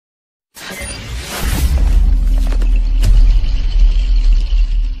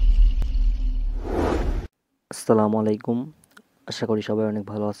আসসালামু আলাইকুম। আশা করি সবাই অনেক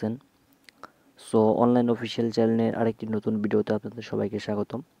ভালো আছেন। সো অনলাইন অফিসিয়াল চ্যানেলের আরেকটি নতুন ভিডিওতে আপনাদের সবাইকে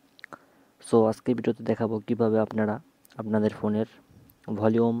স্বাগতম। সো আজকের ভিডিওতে দেখাবো কিভাবে আপনারা আপনাদের ফোনের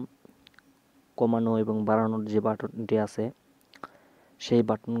ভলিউম কমানো এবং বাড়ানোর যে বাটনটি আছে সেই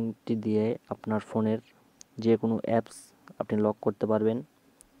বাটনটি দিয়ে আপনার ফোনের যে কোনো অ্যাপস আপনি লক করতে পারবেন।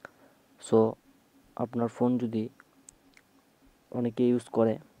 সো আপনার ফোন যদি অনেকে ইউজ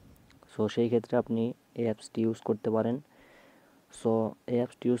করে, সো সেই ক্ষেত্রে আপনি এই অ্যাপসটি ইউজ করতে পারেন। সো এই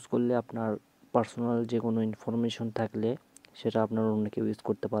অ্যাপসটি ইউজ করলে আপনার পার্সোনাল যে কোনো ইনফরমেশন থাকলে সেটা আপনার অন্য কেউ ইউজ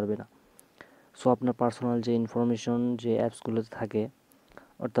করতে পারবে না। সো আপনার পার্সোনাল যে ইনফরমেশন যে অ্যাপসগুলোতে থাকে,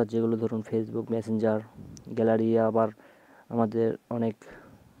 অর্থাৎ যেগুলো ধরুন ফেসবুক মেসেঞ্জার গ্যালারি, আবার আমাদের অনেক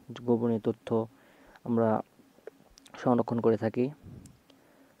গোপনীয় তথ্য আমরা সংরক্ষণ করে থাকি।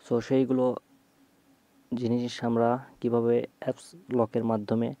 সো সেইগুলো জিনিস আমরা কিভাবে অ্যাপস লকের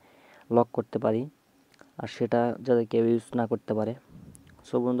মাধ্যমে লক করতে পারি, আর সেটা যাতে কেউ ইউজ না করতে পারে।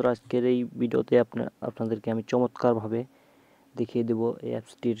 সো বন্ধুরা, আজকের এই ভিডিওতে আপনাদেরকে আমি চমৎকারভাবে দেখিয়ে দেবো এই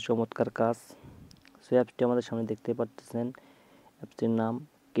অ্যাপসটির চমৎকার কাজ। সো অ্যাপসটি আমাদের সামনে দেখতে পাচ্ছেন, অ্যাপসটির নাম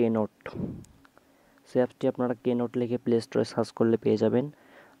কে নোট। সো অ্যাপসটি আপনারা কে নোট লিখে প্লে স্টোরে সার্চ করলে পেয়ে যাবেন।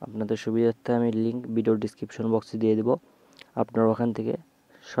 আপনাদের সুবিধার্থে আমি লিঙ্ক ভিডিওর ডিসক্রিপশন বক্সে দিয়ে দেবো, আপনারা ওখান থেকে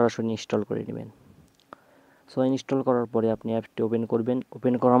সরাসরি ইনস্টল করে নেবেন। সো ইনস্টল করার পরে আপনি অ্যাপসটি ওপেন করবেন।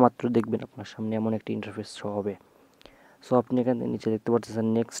 ওপেন করা মাত্র দেখবেন আপনার সামনে এমন একটি ইন্টারফেস শো হবে। সো আপনি এখানে নিচে দেখতে পাচ্ছেন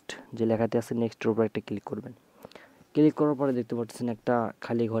নেক্সট যে লেখাটি আছে, নেক্সটের উপর একটা ক্লিক করবেন। ক্লিক করার পরে দেখতে পাচ্ছেন একটা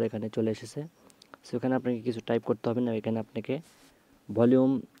খালি ঘর এখানে চলে এসেছে। সো এখানে আপনাকে কিছু টাইপ করতে হবে না, এখানে আপনাকে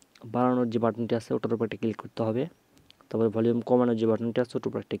ভলিউম বাড়ানোর যে বাটনটি আছে ওটার উপর একটা ক্লিক করতে হবে। তারপরে ভলিউম কমানোর যে বাটনটি আছে ওটার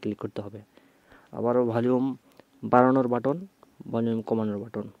উপর একটা ক্লিক করতে হবে। আবারও ভলিউম বাড়ানোর বাটন, ভলিউম কমানোর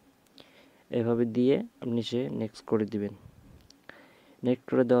বাটন, এভাবে দিয়ে আপনি সে নেক্সট করে দিবেন। নেক্সট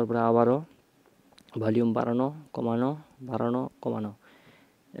করে দেওয়ার পরে আবারও ভলিউম বাড়ানো কমানো, বাড়ানো কমানো,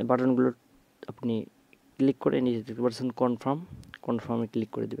 এই বাটনগুলো আপনি ক্লিক করে নিচে দেখতে পাচ্ছেন কনফার্মে ক্লিক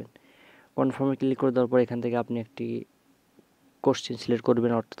করে দেবেন। কনফার্মে ক্লিক করে দেওয়ার পর এখান থেকে আপনি একটি কোশ্চেন সিলেক্ট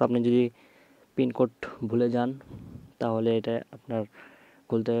করবেন। অর্থাৎ আপনি যদি পিনকোড ভুলে যান তাহলে এটা আপনার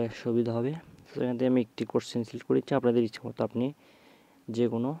খুলতে সুবিধা হবে। তো এখান থেকে আমি একটি কোশ্চেন সিলেক্ট করে দিচ্ছি, আপনাদের ইচ্ছে মতো আপনি যে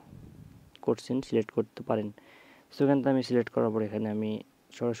কোনো কোশ্চেন সিলেক্ট করতে পারেন। সো এখান থেকে আমি সিলেক্ট করার পর এখানে আমি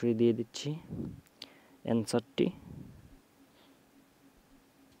সরাসরি দিয়ে দিচ্ছি অ্যান্সারটি।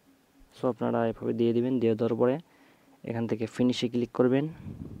 সো আপনারা এভাবে দিয়ে দিবেন। দিয়ে দেওয়ার পরে এখান থেকে ফিনিশে ক্লিক করবেন।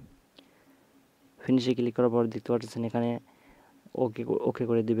 ফিনিশে ক্লিক করার পর দেখতে পাচ্ছেন এখানে ওকে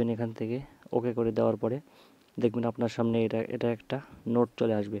করে দিবেন। এখান থেকে ওকে করে দেওয়ার পরে দেখবেন আপনার সামনে এটা একটা নোট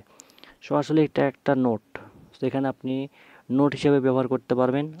চলে আসবে। সো আসলে এটা একটা নোট। তো এখানে আপনি নোট হিসেবে ব্যবহার করতে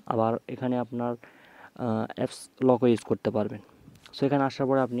পারবেন, আবার এখানে আপনার অ্যাপস লকও ইউজ করতে পারবেন। সো এখানে আসার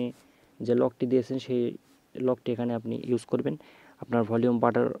পরে আপনি যে লকটি দিয়েছেন সেই লকটি এখানে আপনি ইউজ করবেন। আপনার ভলিউম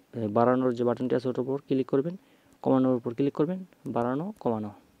বাড়ানোর যে বাটনটি আছে ওটার উপর ক্লিক করবেন, কমানোর উপর ক্লিক করবেন, বাড়ানো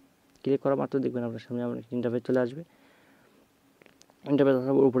কমানো ক্লিক করা মাত্র দেখবেন আপনার সামনে আমার ইন্টারফেস চলে আসবে। ইন্টারফেস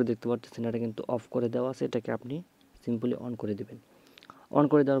আসার উপরে দেখতে পাচ্ছেন এটা কিন্তু অফ করে দেওয়া আছে, এটাকে আপনি সিম্পলি অন করে দেবেন। অন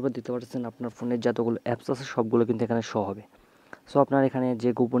করে দেওয়ার পর দেখতে পাচ্ছেন আপনার ফোনের যতগুলো অ্যাপস আছে সবগুলো কিন্তু এখানে শো হবে। সো আপনার এখানে যে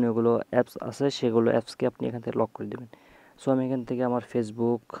গোপনীয়গুলো অ্যাপস আছে সেগুলো অ্যাপসকে আপনি এখান থেকে লক করে দেবেন। সো আমি এখান থেকে আমার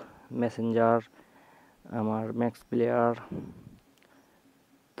ফেসবুক মেসেঞ্জার, আমার ম্যাক্স প্লেয়ার,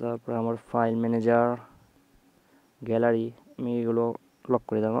 তারপর আমার ফাইল ম্যানেজার, গ্যালারি, আমি এগুলো লক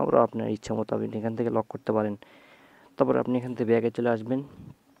করে দেবো। আবার আপনার ইচ্ছা মতো আপনি এখান থেকে লক করতে পারেন। তারপরে আপনি এখান থেকে ব্যাগে চলে আসবেন।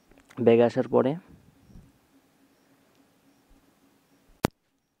 ব্যাগে আসার পরে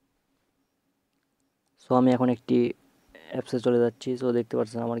সো আমি এখন একটি অ্যাপসে চলে যাচ্ছি। সো দেখতে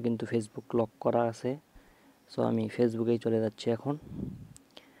পাচ্ছেন আমার কিন্তু ফেসবুক লক করা আছে। সো আমি ফেসবুকেই চলে যাচ্ছি এখন।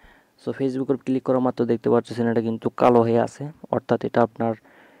 সো ফেসবুকের ক্লিক করা মাত্র দেখতে পাচ্ছেন এটা কিন্তু কালো হয়ে আছে, অর্থাৎ এটা আপনার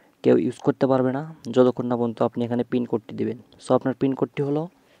কেউ ইউজ করতে পারবে না যতক্ষণ না পর্যন্ত আপনি এখানে পিন কোডটি দিবেন। সো আপনার পিন কোডটি হলো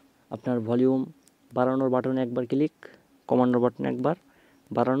আপনার ভলিউম বাড়ানোর বাটনে একবার ক্লিক, কমানোর বাটনে একবার,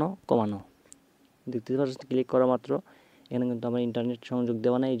 বাড়ানো কমানো। দেখতে পাচ্ছেন ক্লিক করা মাত্র এখানে কিন্তু আমার ইন্টারনেট সংযোগ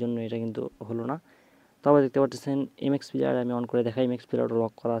দেওয়া নেই, এই জন্য এটা কিন্তু হলো না। তারপর দেখতে পাচ্ছেন এমএক্স প্লেয়ার আমি অন করে দেখাই। এমএক্স প্লেয়ারটা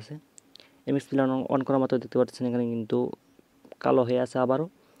লক করা আছে। এমএক্স প্লেয়ার অন করা মাত্র দেখতে পাচ্ছেন এখানে কিন্তু কালো হয়ে আছে আবারও।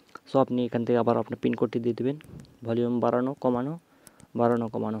 সো আপনি এখান থেকে আবার আপনার পিন কোডটি দিয়ে দেবেন, ভলিউম বাড়ানো কমানো, বাড়ানো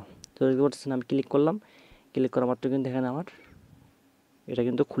কমানো। তো দেখতে পাচ্ছেন আমি ক্লিক করলাম, ক্লিক করা মাত্র কিন্তু এখানে আমার এটা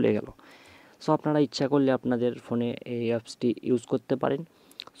কিন্তু খুলে গেল। সো আপনারা ইচ্ছা করলে আপনাদের ফোনে এই অ্যাপসটি ইউজ করতে পারেন।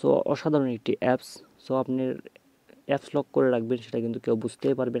 সো অসাধারণ একটি অ্যাপস। সো আপনি অ্যাপস লক করে রাখবেন, সেটা কিন্তু কেউ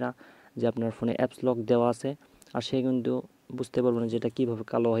বুঝতেই পারবে না যে আপনার ফোনে অ্যাপস লক দেওয়া আছে, আর সে কিন্তু বুঝতে পারবে না যে এটা কীভাবে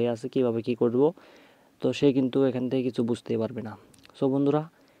কালো হয়ে আছে, কীভাবে কী করব। তো সে কিন্তু এখান থেকে কিছু বুঝতেই পারবে না। সো বন্ধুরা,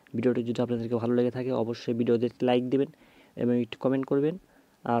 ভিডিওটি যদি আপনাদেরকে ভালো লেগে থাকে অবশ্যই ভিডিওতে লাইক দিবেন এবং একটু কমেন্ট করবেন।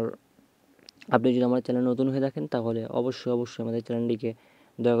 আর আপনি যদি আমার চ্যানেল নতুন হয়ে থাকেন তাহলে অবশ্যই আমাদের চ্যানেলটিকে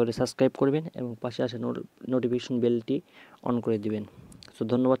দয়া করে সাবস্ক্রাইব করবেন এবং পাশে আসা নোটিফিকেশন বেলটি অন করে দিবেন। সো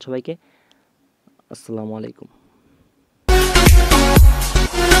ধন্যবাদ সবাইকে। আসসালামু আলাইকুম।